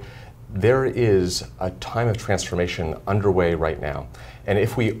say there is a time of transformation underway right now. And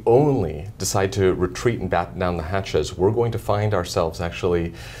if we only decide to retreat and batten down the hatches, we're going to find ourselves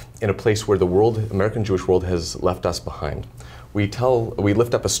actually in a place where the American Jewish world has left us behind. We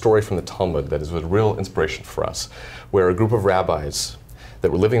lift up a story from the Talmud that is a real inspiration for us, where a group of rabbis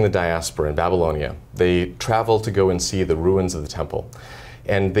that were living in the diaspora in Babylonia, they travel to go and see the ruins of the temple.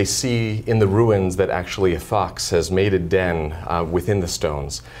 And they see in the ruins that actually a fox has made a den within the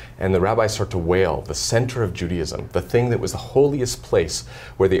stones. And the rabbis start to wail, the center of Judaism, the thing that was the holiest place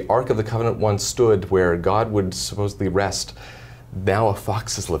where the Ark of the Covenant once stood, where God would supposedly rest. Now a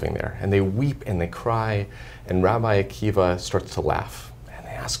fox is living there. And they weep and they cry. And Rabbi Akiva starts to laugh. And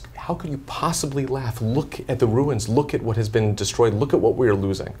they ask, how could you possibly laugh? Look at the ruins. Look at what has been destroyed. Look at what we are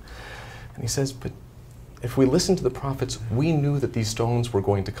losing. And he says, but if we listen to the prophets, we knew that these stones were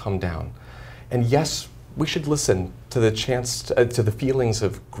going to come down. And yes, we should listen to the to the feelings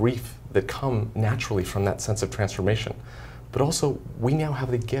of grief that come naturally from that sense of transformation. But also, we now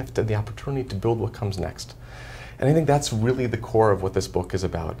have the gift and the opportunity to build what comes next. And I think that's really the core of what this book is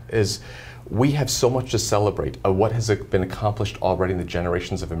about, is we have so much to celebrate of what has been accomplished already in the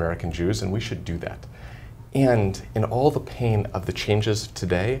generations of American Jews, and we should do that. And in all the pain of the changes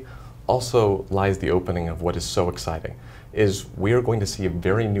today, also lies the opening of what is so exciting, is we are going to see a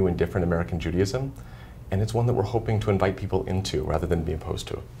very new and different American Judaism, and it's one that we're hoping to invite people into rather than be opposed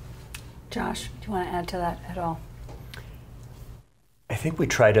to. Josh, do you want to add to that at all? I think we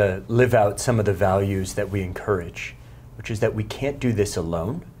try to live out some of the values that we encourage, which is that we can't do this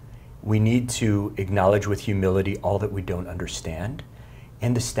alone. We need to acknowledge with humility all that we don't understand,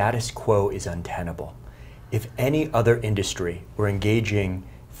 and the status quo is untenable. If any other industry were engaging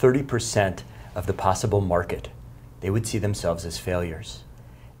 30% of the possible market, they would see themselves as failures.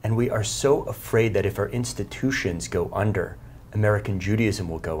 And we are so afraid that if our institutions go under, American Judaism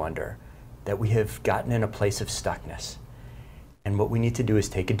will go under, that we have gotten in a place of stuckness. And what we need to do is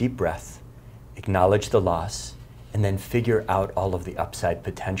take a deep breath, acknowledge the loss, and then figure out all of the upside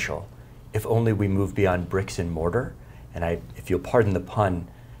potential. If only we move beyond bricks and mortar, and if you'll pardon the pun,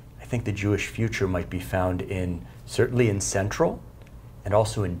 I think the Jewish future might be found certainly in central and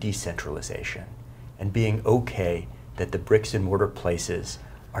also in decentralization, and being okay that the bricks and mortar places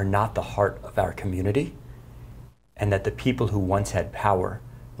are not the heart of our community, and that the people who once had power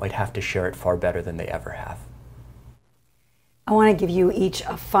might have to share it far better than they ever have. I want to give you each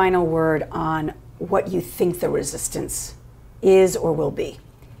a final word on what you think the resistance is or will be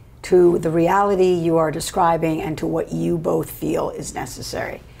to the reality you are describing and to what you both feel is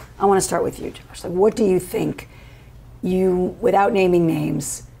necessary. I want to start with you, Josh. Like, what do you think without naming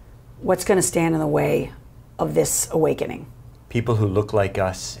names, what's going to stand in the way of this awakening? People who look like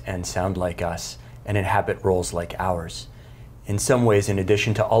us and sound like us and inhabit roles like ours. In some ways, in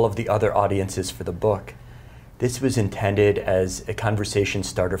addition to all of the other audiences for the book, this was intended as a conversation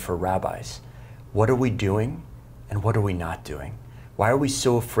starter for rabbis. What are we doing and what are we not doing? Why are we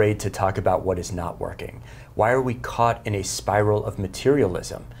so afraid to talk about what is not working? Why are we caught in a spiral of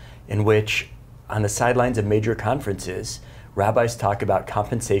materialism in which, on the sidelines of major conferences, rabbis talk about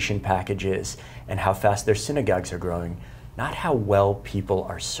compensation packages and how fast their synagogues are growing, not how well people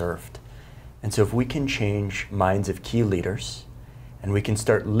are served? And so if we can change minds of key leaders, and we can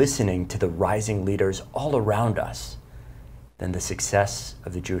start listening to the rising leaders all around us, then the success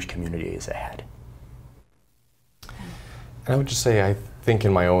of the Jewish community is ahead. And I would just say, I think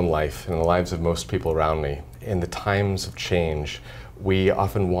in my own life, in the lives of most people around me, in the times of change, we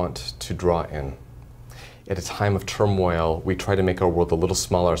often want to draw in. At a time of turmoil, we try to make our world a little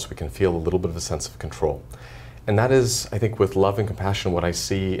smaller so we can feel a little bit of a sense of control. And that is, I think, with love and compassion, what I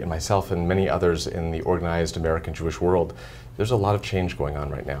see in myself and many others in the organized American Jewish world. There's a lot of change going on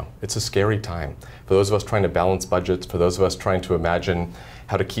right now. It's a scary time. For those of us trying to balance budgets, for those of us trying to imagine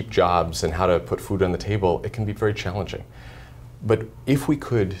how to keep jobs and how to put food on the table, it can be very challenging. But if we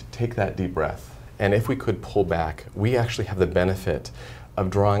could take that deep breath, and if we could pull back, we actually have the benefit of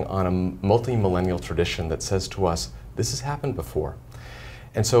drawing on a multi-millennial tradition that says to us, this has happened before.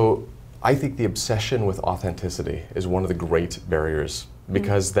 And so I think the obsession with authenticity is one of the great barriers,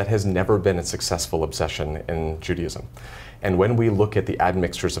 because that has never been a successful obsession in Judaism. And when we look at the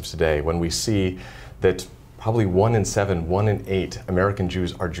admixtures of today, when we see that probably 1 in 7, 1 in 8 American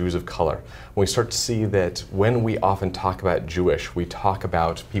Jews are Jews of color, when we start to see that when we often talk about Jewish, we talk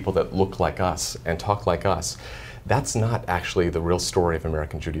about people that look like us and talk like us, that's not actually the real story of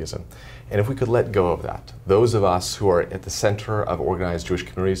American Judaism. And if we could let go of that, those of us who are at the center of organized Jewish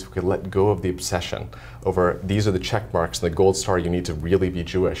communities, we could let go of the obsession over these are the check marks and the gold star you need to really be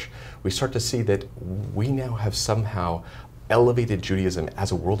Jewish, we start to see that we now have somehow elevated Judaism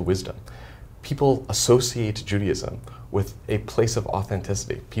as a world wisdom. People associate Judaism with a place of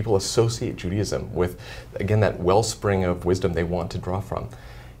authenticity. People associate Judaism with, again, that wellspring of wisdom they want to draw from.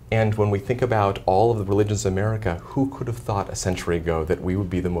 And when we think about all of the religions in America, who could have thought a century ago that we would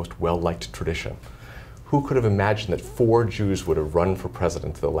be the most well-liked tradition? Who could have imagined that 4 Jews would have run for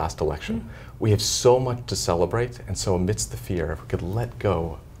president in the last election? We have so much to celebrate, and so amidst the fear, if we could let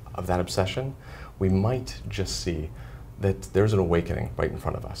go of that obsession, we might just see that there's an awakening right in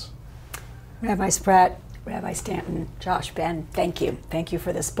front of us. Rabbi Spratt, Rabbi Stanton, Josh, Ben, thank you. Thank you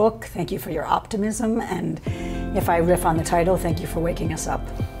for this book. Thank you for your optimism. And if I riff on the title, thank you for waking us up.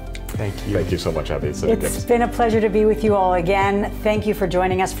 Thank you. Thank you so much, Abby. It's been a pleasure to be with you all again. Thank you for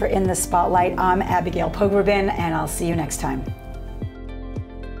joining us for In the Spotlight. I'm Abigail Pogrebin, and I'll see you next time.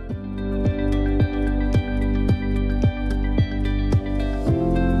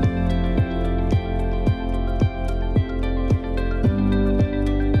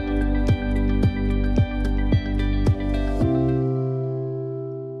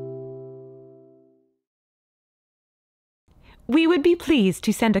 We would be pleased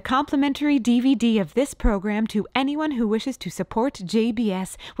to send a complimentary DVD of this program to anyone who wishes to support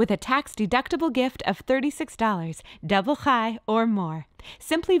JBS with a tax-deductible gift of $36, double chai or more.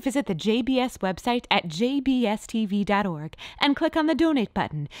 Simply visit the JBS website at jbstv.org and click on the Donate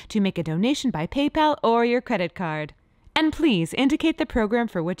button to make a donation by PayPal or your credit card. And please indicate the program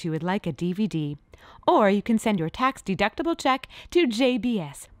for which you would like a DVD. Or you can send your tax-deductible check to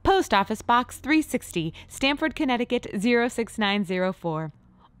JBS, Post Office Box 360, Stamford, Connecticut 06904.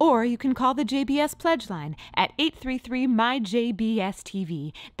 Or you can call the JBS Pledge Line at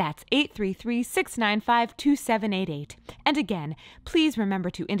 833-MY-JBS-TV. That's 833-695-2788. And again, please remember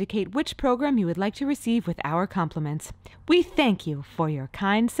to indicate which program you would like to receive with our compliments. We thank you for your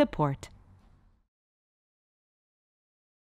kind support.